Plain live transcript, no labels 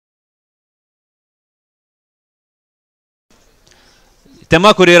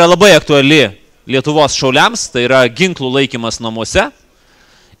tema, kuri yra labai aktuali Lietuvos šauliams, tai yra ginklų laikymas namuose.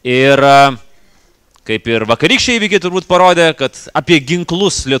 Ir kaip ir vakarykščiai įvykiai turbūt parodė, kad apie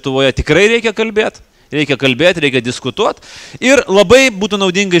ginklus Lietuvoje tikrai reikia kalbėti, reikia diskutuoti. Ir labai būtų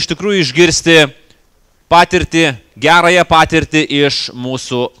naudinga iš tikrųjų išgirsti patirtį, gerąją patirtį iš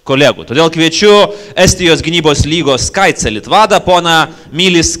mūsų kolegų. Todėl kviečiu Estijos gynybos lygos Skaitselit vadą, poną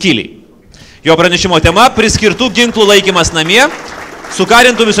Mylis Skylį. Jo pranešimo tema – priskirtų ginklų laikymas namie,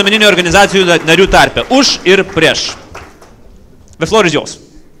 sukarintų visuomeninių organizacijų narių tarpe. Už ir prieš. The floor is yours.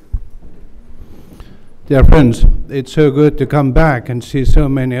 Dear friends, it's so good to come back and see so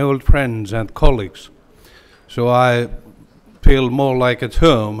many old friends and colleagues. So I feel more like at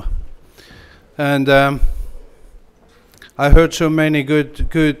home. And I heard so many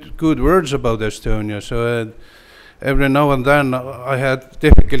good words about Estonia. So every now and then I had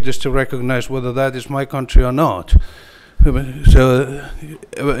difficulties to recognize whether that is my country or not. So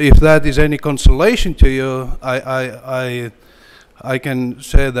if that is any consolation to you, I can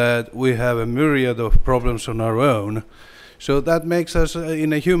say that we have a myriad of problems on our own. So that makes us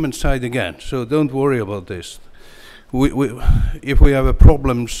in a human side again. So don't worry about this. If we have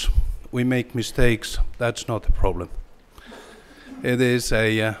problems, we make mistakes. That's not a problem. It is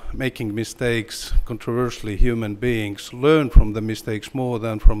making mistakes. Controversially, human beings learn from the mistakes more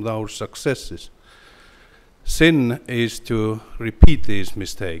than from our successes. Sin is to repeat these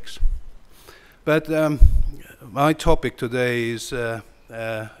mistakes. But my topic today is,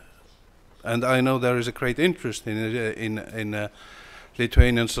 and I know there is a great interest in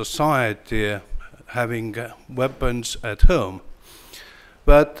Lithuanian society having weapons at home.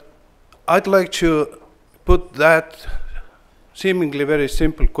 But I'd like to put that seemingly very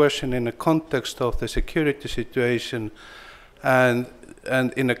simple question in the context of the security situation and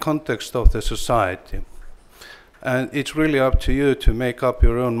in the context of the society. And it's really up to you to make up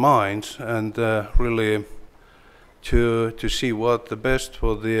your own minds and really to see what the best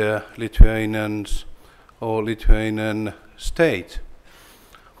for the Lithuanians or Lithuanian state.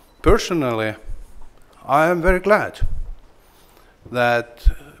 Personally, I am very glad that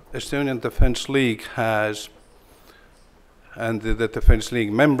Estonian Defence League has, and the Defence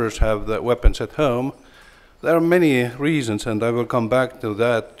League members have the weapons at home. There are many reasons, and I will come back to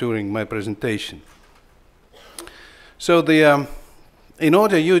that during my presentation. So in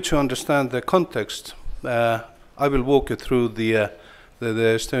order you to understand the context, I will walk you through the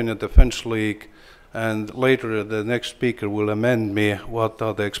Estonian Defence League, and later the next speaker will amend me what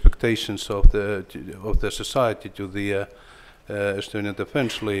are the expectations of the society to the Estonian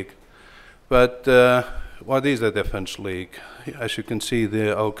Defence League. But what is the Defence League? As you can see,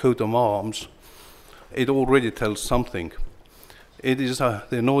 our coat of arms, it already tells something. It is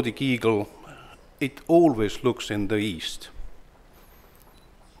the Nordic eagle. It always looks in the east.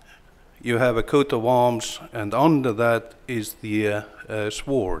 You have a coat of arms, and under that is the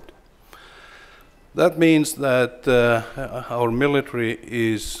sword. That means that our military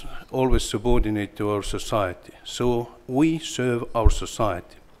is always subordinate to our society. So we serve our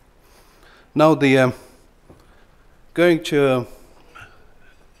society. Now going to,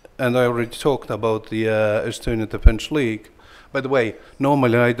 and I already talked about the Estonian Defence League. By the way,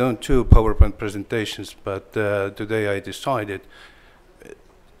 normally I don't do PowerPoint presentations, but today I decided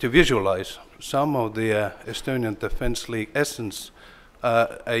to visualize some of the Estonian Defence League essence.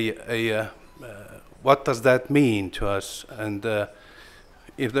 What does that mean to us? And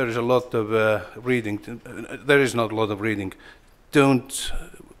if there is a lot of reading, there is not a lot of reading. Don't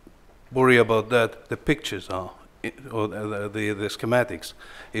worry about that. The pictures are, or the schematics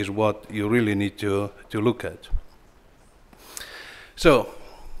is what you really need to look at. So,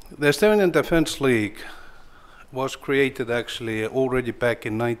 the Estonian Defence League was created actually already back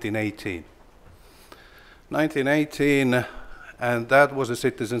in 1918. 1918, and that was a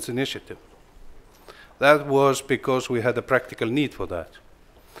citizens' initiative. That was because we had a practical need for that.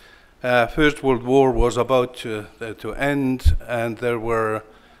 First World War was about to end, and there were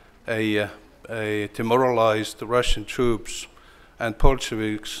demoralized Russian troops and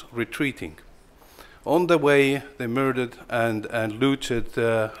Bolsheviks retreating. On the way, they murdered and looted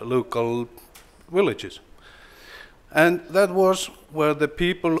local villages. And that was where the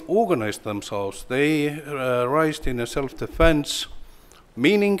people organized themselves. They raised in a self-defense,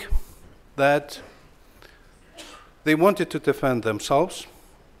 meaning that they wanted to defend themselves,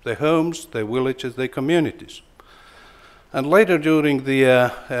 their homes, their villages, their communities. And later during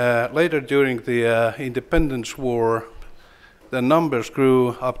the Independence War, the numbers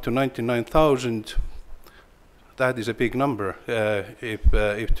grew up to 99,000. That is a big number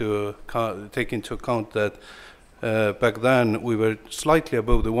if to take into account that back then we were slightly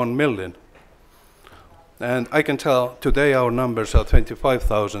above the 1 million. And I can tell today our numbers are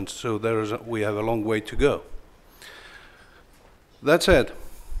 25,000, so we have a long way to go. That said,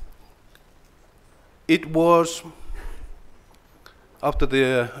 it was after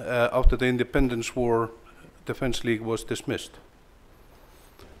the Independence War, Defense League was dismissed.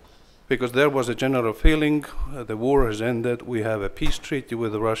 Because there was a general feeling, the war has ended, we have a peace treaty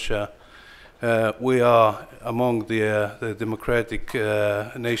with Russia, we are among the democratic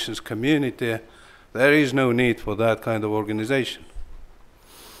nations community, there is no need for that kind of organization.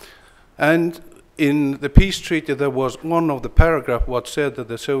 And in the peace treaty there was one of the paragraphs what said that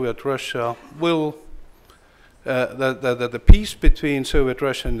the Soviet Russia will, that the peace between Soviet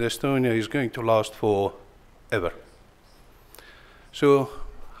Russia and Estonia is going to last forever. So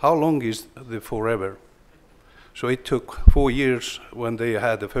how long is the forever? So it took 4 years when they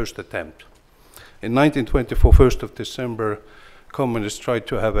had the first attempt. In 1924, 1st of December, communists tried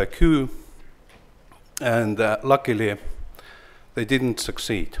to have a coup, and luckily they didn't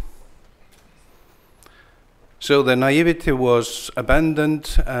succeed. So the naivety was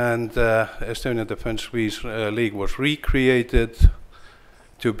abandoned, and Estonian Defense League was recreated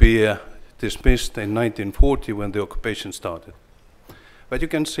to be dismissed in 1940 when the occupation started. But you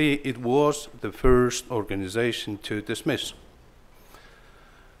can see it was the first organization to dismiss.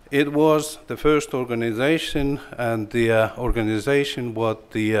 It was the first organization, and the organization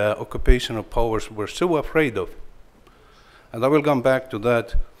what the occupational powers were so afraid of. And I will come back to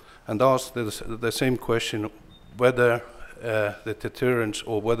that and ask the same question, whether the deterrence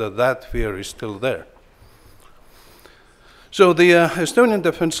or whether that fear is still there. So the Estonian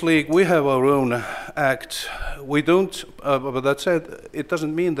Defense League, we have our own act. We don't, but that said, it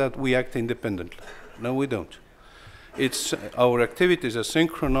doesn't mean that we act independently. No, we don't. It's our activities are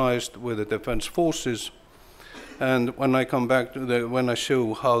synchronized with the defense forces. And when I come back to when I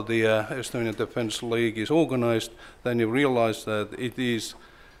show how the Estonian Defense League is organized, then you realize that it is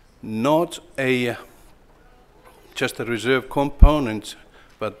not just a reserve component,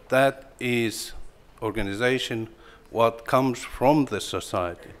 but that is organization what comes from the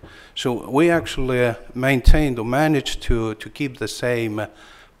society. So we actually maintained or managed to keep the same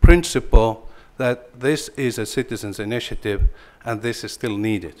principle that this is a citizens' initiative and this is still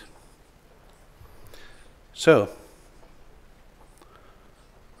needed. So,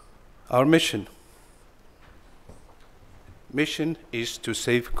 our mission is to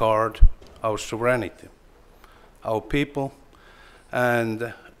safeguard our sovereignty, our people,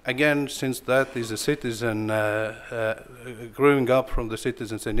 and again, since that is a citizen, growing up from the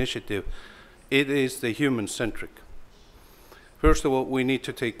citizens' initiative, it is the human-centric. First of all, we need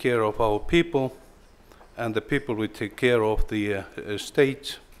to take care of our people, and the people will take care of the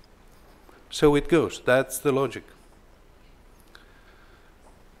state. So it goes. That's the logic.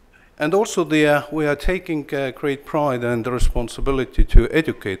 And also, we are taking great pride and responsibility to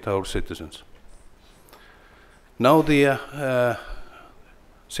educate our citizens. Now,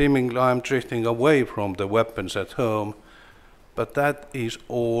 seemingly I'm drifting away from the weapons at home, but that is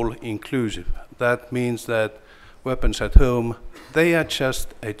all inclusive. That means that weapons at home, they are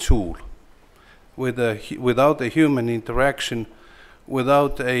just a tool. Without a human interaction,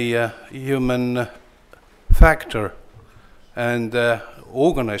 without a human factor and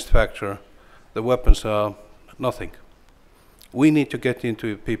organized factor, the weapons are nothing. We need to get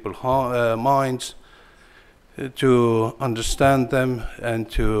into people's minds to understand them and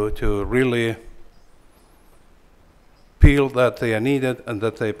to really feel that they are needed and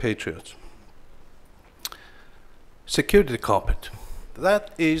that they are patriots. Security carpet.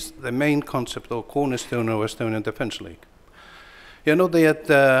 That is the main concept or cornerstone of Estonian Defense League. You know that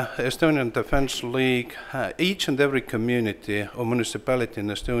Estonian Defense League, each and every community or municipality in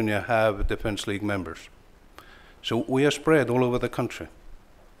Estonia have Defense League members. So we are spread all over the country.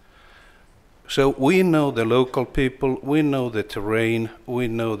 So we know the local people, we know the terrain, we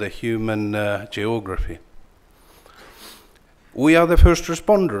know the human geography. We are the first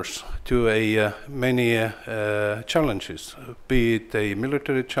responders to many challenges, be it a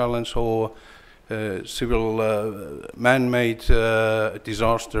military challenge or civil man-made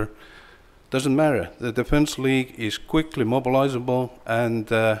disaster. Doesn't matter. The Defense League is quickly mobilizable, and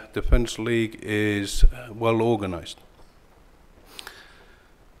Defense League is well organized.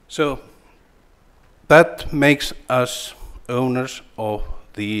 So that makes us owners of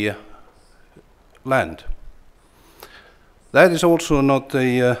the land. That is also not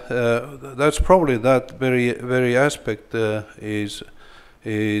that's probably that very aspect is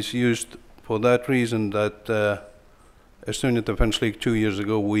used for that reason that Estonian Defence League 2 years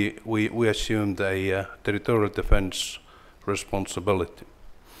ago, we assumed a territorial defence responsibility.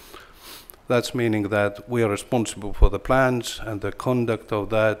 That's meaning that we are responsible for the plans and the conduct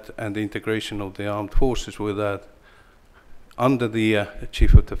of that and the integration of the armed forces with that under the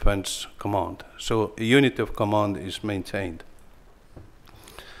Chief of Defence Command. So a unity of command is maintained.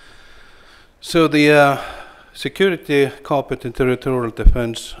 So the security, carpet and territorial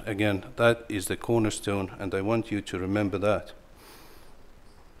defence, again, that is the cornerstone, and I want you to remember that.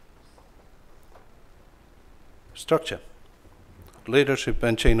 Structure, leadership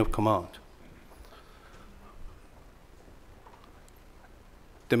and chain of command.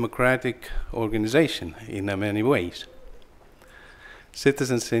 Democratic organization in many ways.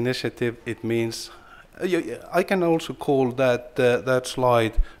 Citizens' initiative, it means, I can also call that, that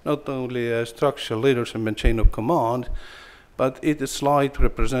slide not only a structure, leadership and chain of command, but the slide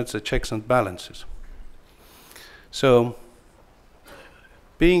represents the checks and balances. So,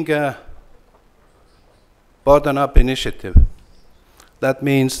 being a bottom-up initiative, that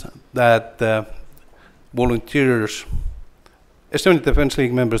means that volunteers, Estonian Defence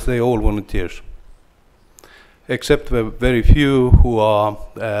League members, they are all volunteers, except the very few who are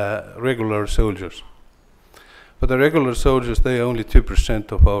regular soldiers. But the regular soldiers, they are only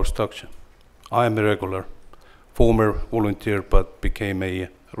 2% of our structure. I am a regular, former volunteer, but became a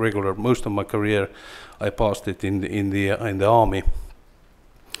regular. Most of my career, I passed it in the army.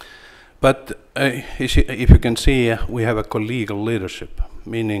 But if you can see, we have a collegial leadership,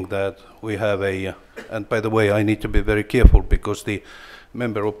 meaning that we have a, and by the way, I need to be very careful because the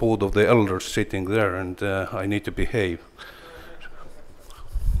member of board of the elders sitting there, and I need to behave.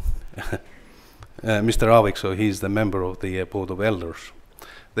 Mr. Aaviksoo, he's the member of the board of elders.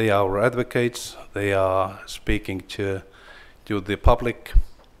 They are our advocates. They are speaking to the public.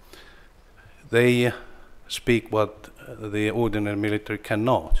 They speak what the ordinary military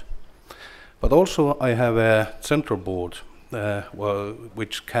cannot. But also, I have a central board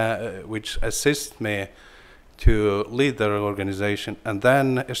which assists me to lead their organization, and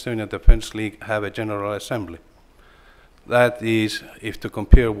then Estonian Defence League have a General Assembly. That is, if to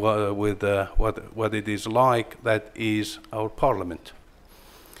compare with what it is like, that is our parliament,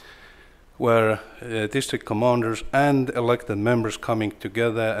 where district commanders and elected members coming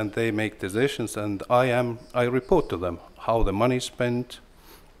together, and they make decisions, and I report to them how the money is spent,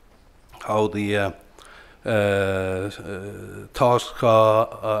 how the tasks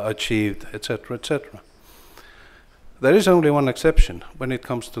are achieved, etc., etc. There is only one exception. When it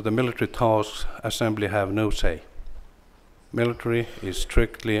comes to the military tasks, Assembly have no say. Military is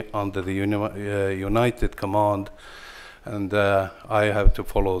strictly under the United Command, and I have to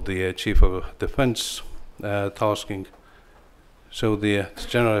follow the Chief of Defence tasking, so the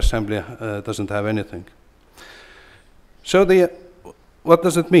General Assembly doesn't have anything. So what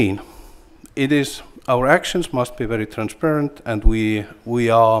does it mean? It is our actions must be very transparent, and we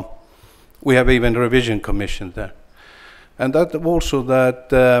have even a revision commission there, and that also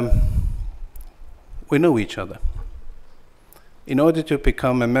that we know each other. In order to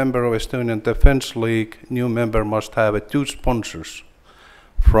become a member of Estonian Defence League, new member must have 2 sponsors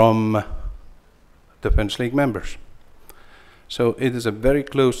from Defence League members. So it is a very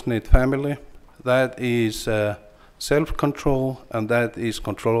close-knit family. That is self-control, and that is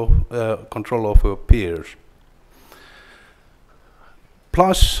control of our peers.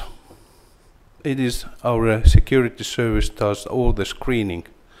 Plus, it is our security service does all the screening.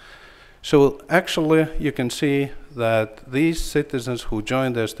 So actually, you can see that these citizens who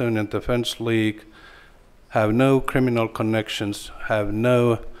joined the Estonian Defence League have no criminal connections, have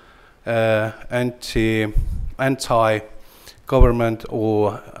no anti-government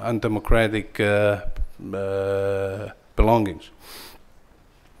or undemocratic belongings.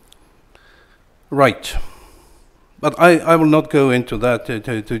 Right. But I will not go into that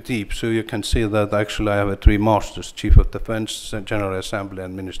too deep, so you can see that actually I have 3 masters: Chief of Defence, General Assembly,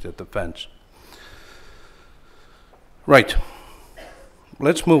 and Ministry of Defence. Right.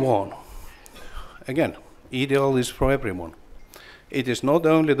 Let's move on. Again, ideal is for everyone. It is not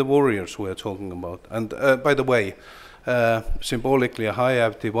only the warriors we are talking about. And by the way, symbolically, I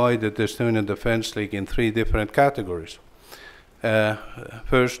have divided the Estonian Defence League in 3 different categories.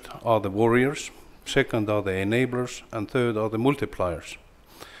 First are the warriors. Second are the enablers, and third are the multipliers.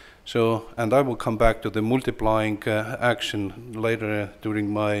 So, and I will come back to the multiplying action later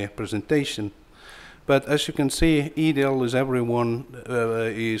during my presentation. But as you can see, ideal is everyone,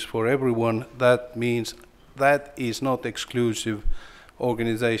 is for everyone. That means that is not exclusive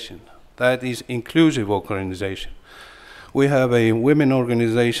organization. That is inclusive organization. We have a women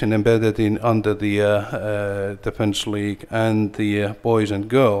organization embedded in under the Defense League, and the boys and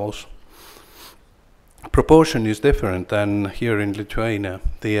girls. Proportion is different than here in Lithuania.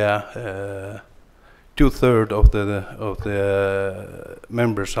 The 2/3 of the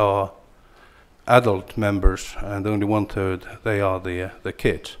members are adult members, and only 1/3 they are the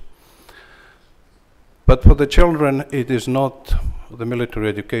kids. But for the children, it is not the military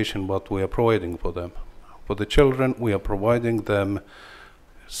education what we are providing for them. For the children, we are providing them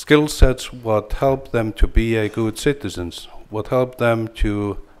skill sets what help them to be a good citizens, what help them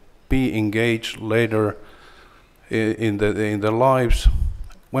to be engaged later in their lives.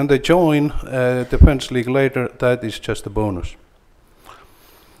 When they join Defense League later, that is just a bonus.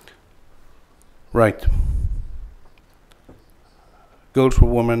 Right. Goals for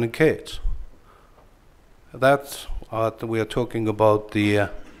women and kids. That's what we are talking about.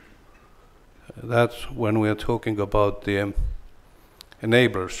 That's when we are talking about the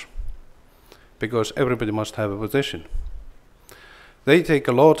enablers, because everybody must have a position. They take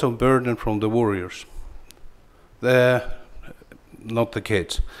a lot of burden from the warriors. They're not the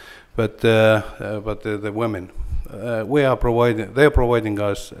kids, but the women. They are providing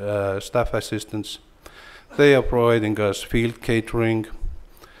us staff assistance. They are providing us field catering.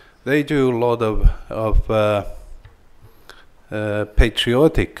 They do a lot of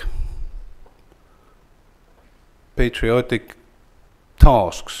patriotic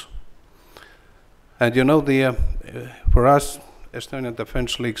tasks. And you know, for us, Estonian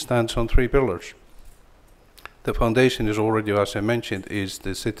Defense League stands on 3 pillars. The foundation is already, as I mentioned, is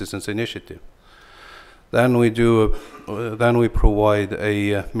the citizens' initiative. Then we provide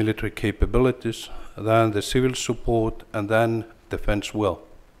a military capabilities, then the civil support, and then defense will.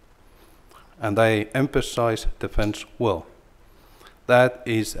 And I emphasize defense will. That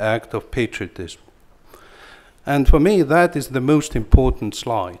is act of patriotism. And for me, that is the most important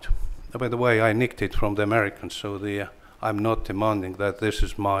slide. By the way, I nicked it from the Americans, so I'm not demanding that this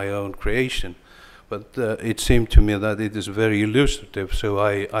is my own creation. But it seemed to me that it is very illustrative, so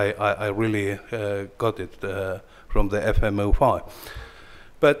I really got it from the FMO5.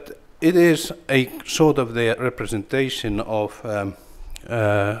 But it is a sort of the representation of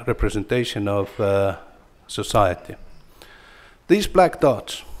society. These black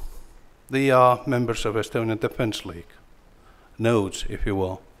dots, they are members of Estonian Defense League, nodes, if you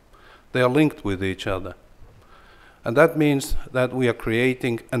will. They are linked with each other. And that means that we are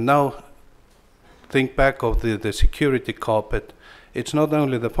creating, and now think back of the security carpet, it's not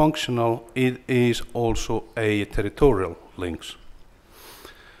only the functional, it is also a territorial links.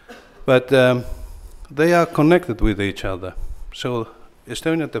 But they are connected with each other. So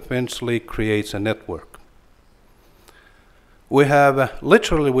Estonian Defense League creates a network. We have,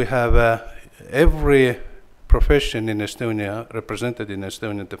 literally we have every profession in Estonia represented in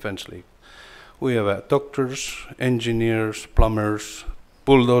Estonian Defense League. We have doctors, engineers, plumbers,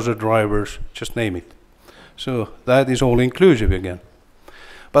 bulldozer drivers, just name it. So that is all inclusive again.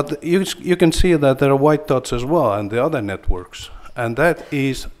 But you can see that there are white dots as well and the other networks, and that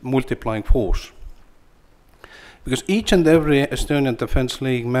is multiplying force. Because each and every Estonian Defense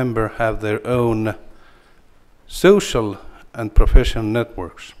League member have their own social and professional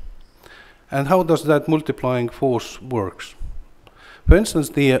networks. And how does that multiplying force works? For instance,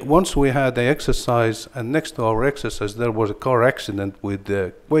 once we had the exercise, and next to our exercise there was a car accident with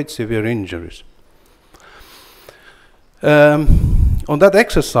quite severe injuries. On that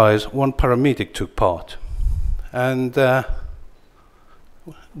exercise, one paramedic took part. And the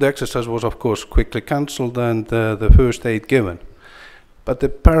exercise was, of course, quickly cancelled and the first aid given. But the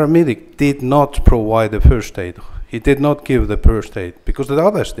paramedic did not provide the first aid. He did not give the first aid, because the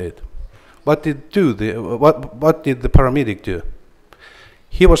others did. What did the paramedic do?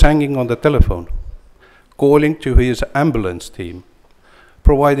 He was hanging on the telephone, calling to his ambulance team,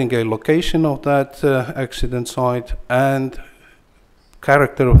 providing a location of that accident site and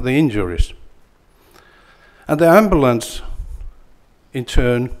character of the injuries. And the ambulance, in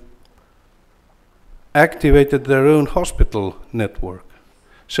turn, activated their own hospital network.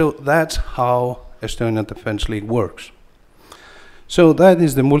 So that's how Estonian Defense League works. So that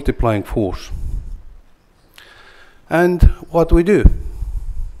is the multiplying force. And what we do,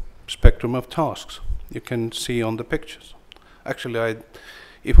 spectrum of tasks, you can see on the pictures. Actually,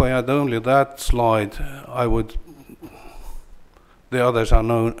 if I had only that slide, the others are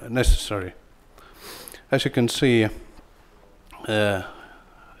not necessary. As you can see,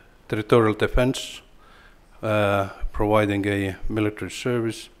 territorial defense, providing a military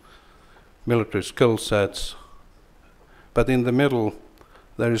service, military skill sets, but in the middle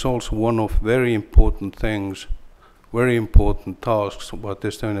there is also one of very important things, very important tasks what the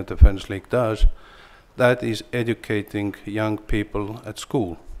Estonian Defence League does. That is educating young people at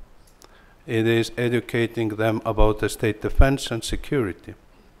school. It is educating them about the state defense and security.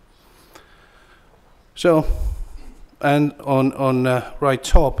 So, and on right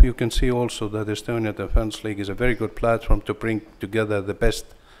top, you can see also that the Estonian Defence League is a very good platform to bring together the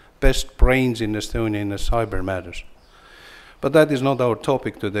best brains in Estonia in the cyber matters. But that is not our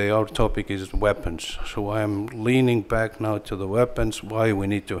topic today. Our topic is weapons. So I am leaning back now to the weapons, why we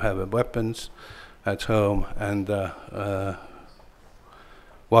need to have weapons at home, and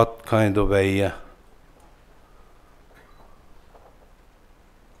what kind of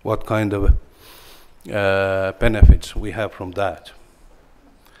benefits we have from that.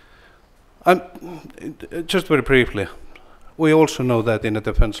 And just very briefly, we also know that in the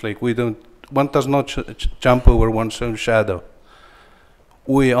Defence League, one does not jump over one's own shadow.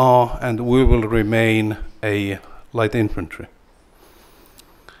 We are and we will remain a light infantry.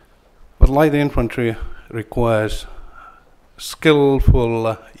 But light infantry requires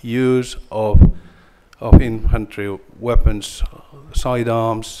skillful use of infantry weapons,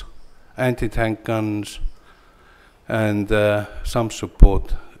 sidearms, anti-tank guns, and some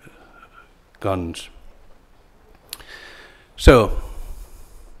support guns. So,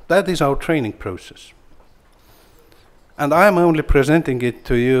 that is our training process. And I am only presenting it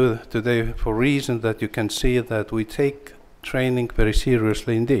to you today for reason that you can see that we take training very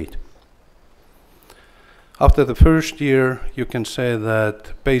seriously indeed. After the first year, you can say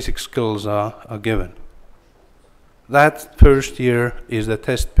that basic skills are given. That first year is the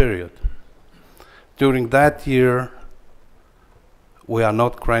test period. During that year, we are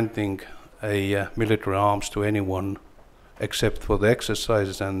not granting military arms to anyone except for the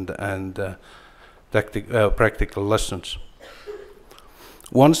exercises and practical lessons.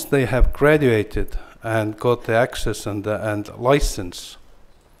 Once they have graduated and got the access and license,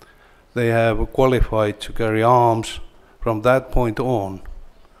 they have qualified to carry arms. From that point on,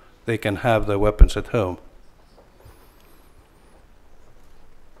 they can have their weapons at home.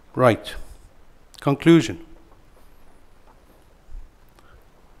 Right. Conclusion.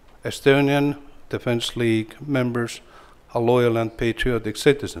 Estonian Defence League members are loyal and patriotic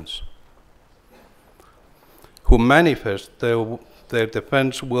citizens who manifest their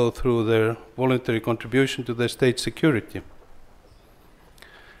defense will through their voluntary contribution to the state security.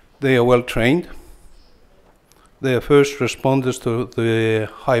 They are well trained. They are first responders to the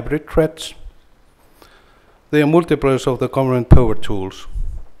hybrid threats. They are multipliers of the government power tools.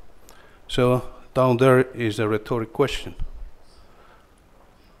 So down there is a rhetoric question.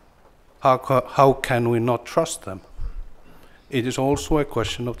 How can we not trust them? It is also a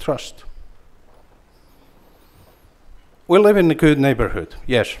question of trust. We live in a good neighborhood,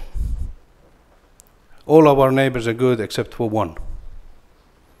 yes. All of our neighbors are good except for one.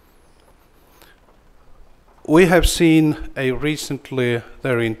 We have seen recently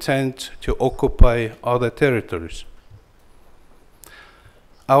their intent to occupy other territories.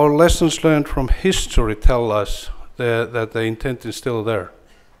 Our lessons learned from history tell us that the intent is still there.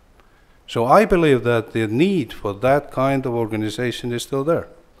 So I believe that the need for that kind of organization is still there.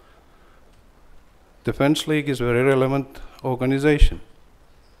 Defence League is a very relevant organization.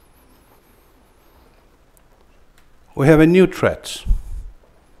 We have a new threats.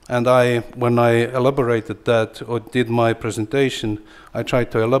 And when I elaborated that, or did my presentation, I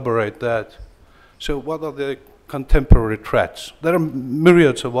tried to elaborate that. So what are the contemporary threats? There are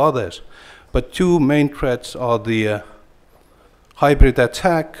myriads of others, but two main threats are the hybrid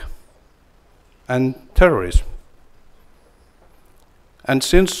attack and terrorism. And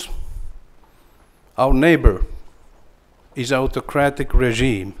since our neighbor is autocratic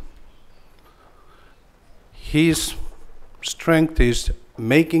regime, his strength is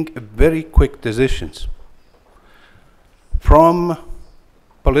making very quick decisions. From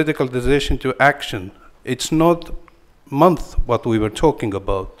political decision to action, it's not month what we were talking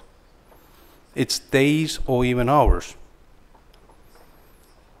about. It's days or even hours.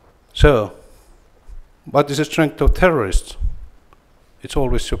 So, what is the strength of terrorists? It's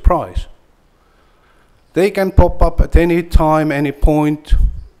always surprise. They can pop up at any time, any point,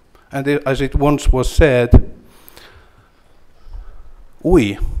 and as it once was said,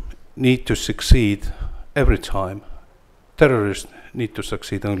 we need to succeed every time. Terrorists need to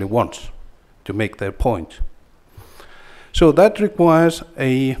succeed only once to make their point. So that requires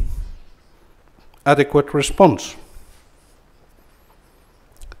an adequate response,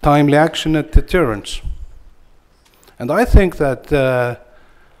 timely action and deterrence. And I think that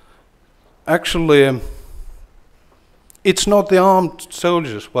actually it's not the armed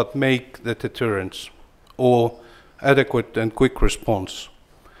soldiers what make the deterrence or adequate and quick response.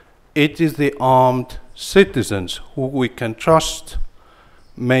 It is the armed citizens who we can trust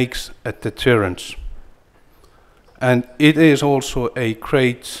makes a deterrence. And it is also a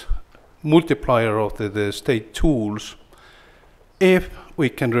great multiplier of the state tools if we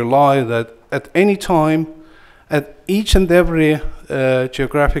can rely that at any time, at each and every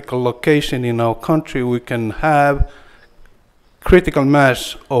geographical location in our country, we can have critical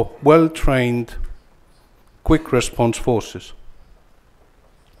mass of well-trained quick response forces.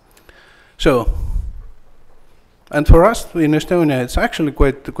 So, and for us in Estonia, it's actually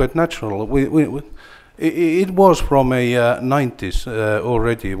quite natural. It was from a 90s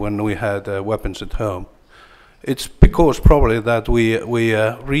already when we had weapons at home. It's because probably that we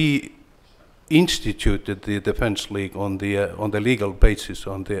reinstituted the Defense League on the legal basis,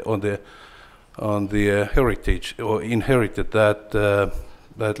 on the heritage, or inherited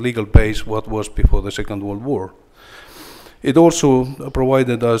that legal base what was before the Second World War. It also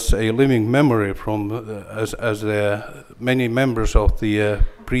provided us a living memory from as many members of the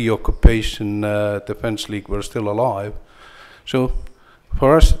pre-occupation Defense League were still alive. So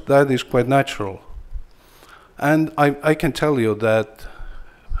for us that is quite natural. And I can tell you that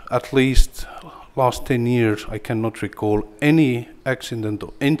at least last 10 years I cannot recall any accident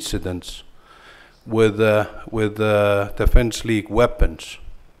or incidents with Defense League weapons.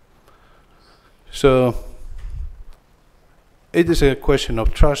 So it is a question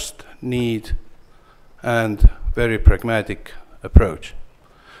of trust, need, and very pragmatic approach.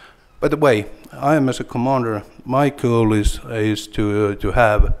 By the way, I am as a commander, my goal is to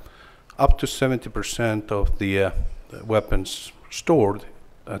have up to 70% of the weapons stored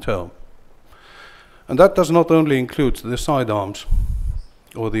at home. And that does not only include the sidearms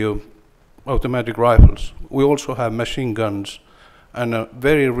or the automatic rifles. We also have machine guns and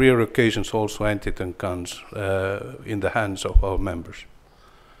very rare occasions also anti-tank guns in the hands of our members.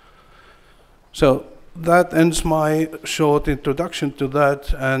 So that ends my short introduction to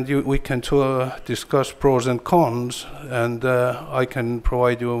that, and we can discuss pros and cons, and I can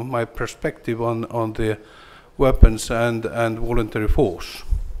provide you my perspective on the weapons and voluntary force.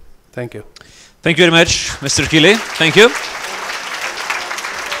 Thank you. Thank you very much, Mr. Kili. Thank you.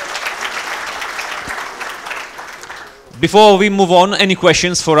 Before we move on, any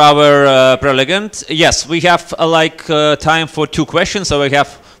questions for our prelegent? Yes, we have time for 2 questions, so we have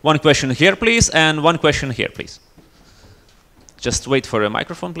 1 question here, please, and 1 question here, please. Just wait for a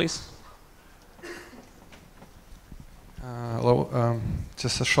microphone, please. Hello,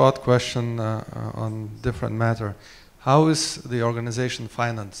 just a short question on different matter. How is the organization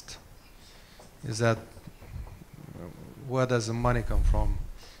financed? Is that, where does the money come from?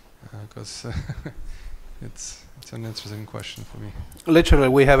 Because it's an interesting question for me. Literally,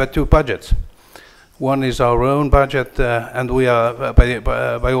 we have 2 budgets. One is our own budget, and we are,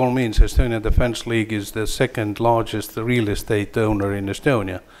 by all means, Estonian Defense League is the 2nd largest real estate owner in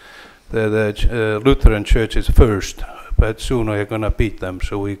Estonia. The Lutheran Church is first, but soon we're going to beat them,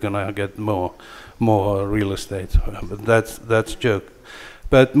 so we're going to get more real estate. But that's a joke.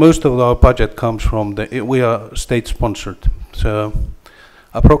 But most of our budget comes from we are state-sponsored, so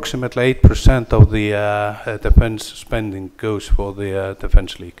approximately 8% of the defense spending goes for the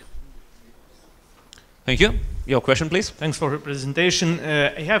Defense League. Thank you. Your question, please. Thanks for your presentation.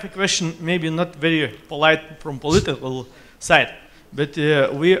 I have a question, maybe not very polite from political side, but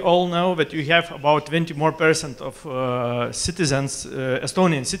we all know that you have about 20% more of citizens,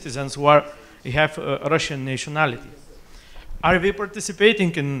 Estonian citizens, who have Russian nationality. Are we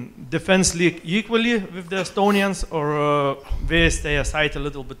participating in Defense League equally with the Estonians, or they stay aside a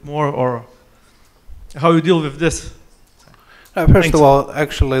little bit more, or how you deal with this? First of all,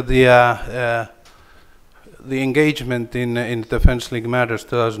 actually, the engagement in Defense League matters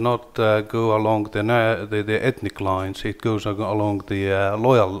does not go along the ethnic lines. It goes along the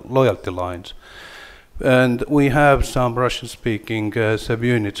loyalty lines. And we have some Russian-speaking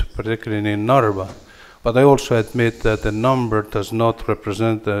subunits, particularly in Narva. But I also admit that the number does not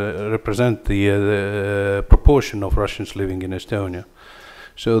represent the proportion of Russians living in Estonia.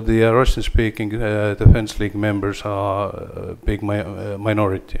 So the Russian-speaking Defense League members are a big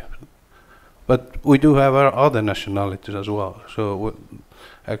minority. But we do have our other nationalities as well. So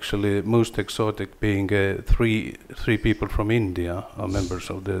actually, most exotic being 3 people from India are members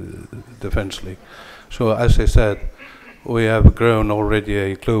of the Defense League. So as I said, we have grown already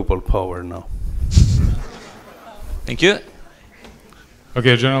a global power now. Thank you.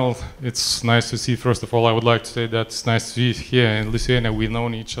 Okay, General, it's nice to see. First of all, I would like to say that it's nice to be here in Lithuania. We've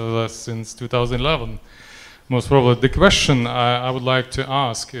known each other since 2011. most probably. The question I would like to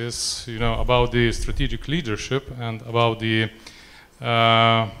ask is, about the strategic leadership and about the,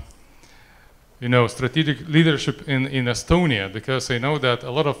 strategic leadership in Estonia, because I know that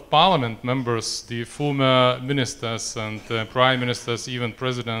a lot of parliament members, the former ministers and prime ministers, even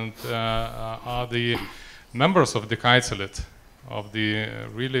president, are the members of the Kaitselit, of the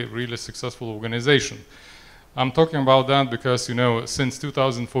really successful organization. I'm talking about that because, since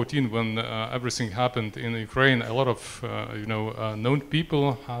 2014, when everything happened in Ukraine, a lot of, known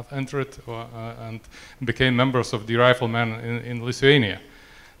people have entered and became members of the riflemen in Lithuania.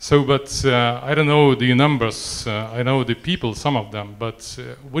 So, but I don't know the numbers, I know the people, some of them, but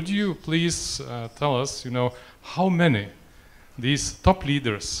would you please tell us, how many these top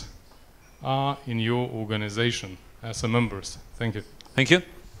leaders are in your organization as members? Thank you. Thank you.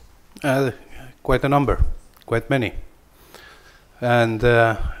 Quite a number. Quite many. And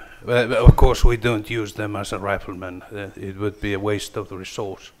of course we don't use them as a rifleman. It would be a waste of the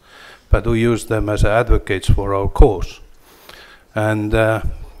resource. But we use them as advocates for our cause. And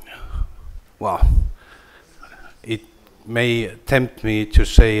well, it may tempt me to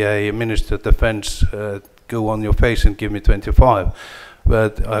say a Minister of Defense, go on your face and give me 25.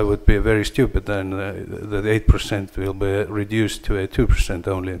 But I would be very stupid then that 8% will be reduced to a 2%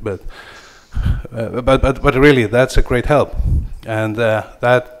 only. But really, that's a great help, and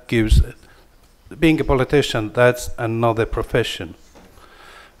that gives, being a politician, that's another profession.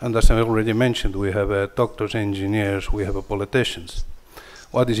 And as I already mentioned, we have doctors, engineers, we have politicians.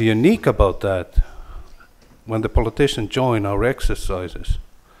 What is unique about that, when the politicians join our exercises,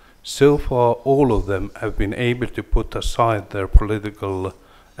 so far all of them have been able to put aside their political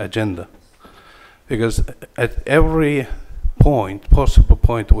agenda. Because at every possible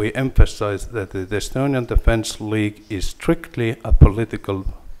point, we emphasize that the Estonian Defense League is strictly a political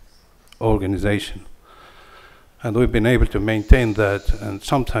organization. And we've been able to maintain that, and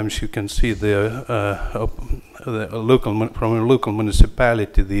sometimes you can see from a local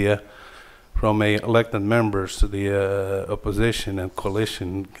municipality, from elected members, the opposition and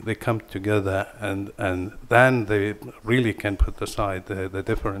coalition, they come together and then they really can put aside the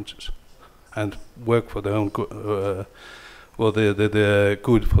differences and work for their own good. The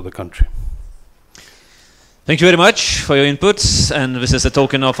good for the country. Thank you very much for your inputs, and this is a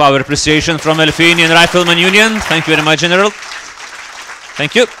token of our appreciation from Lithuanian Rifleman Union. Thank you very much, General.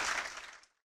 Thank you.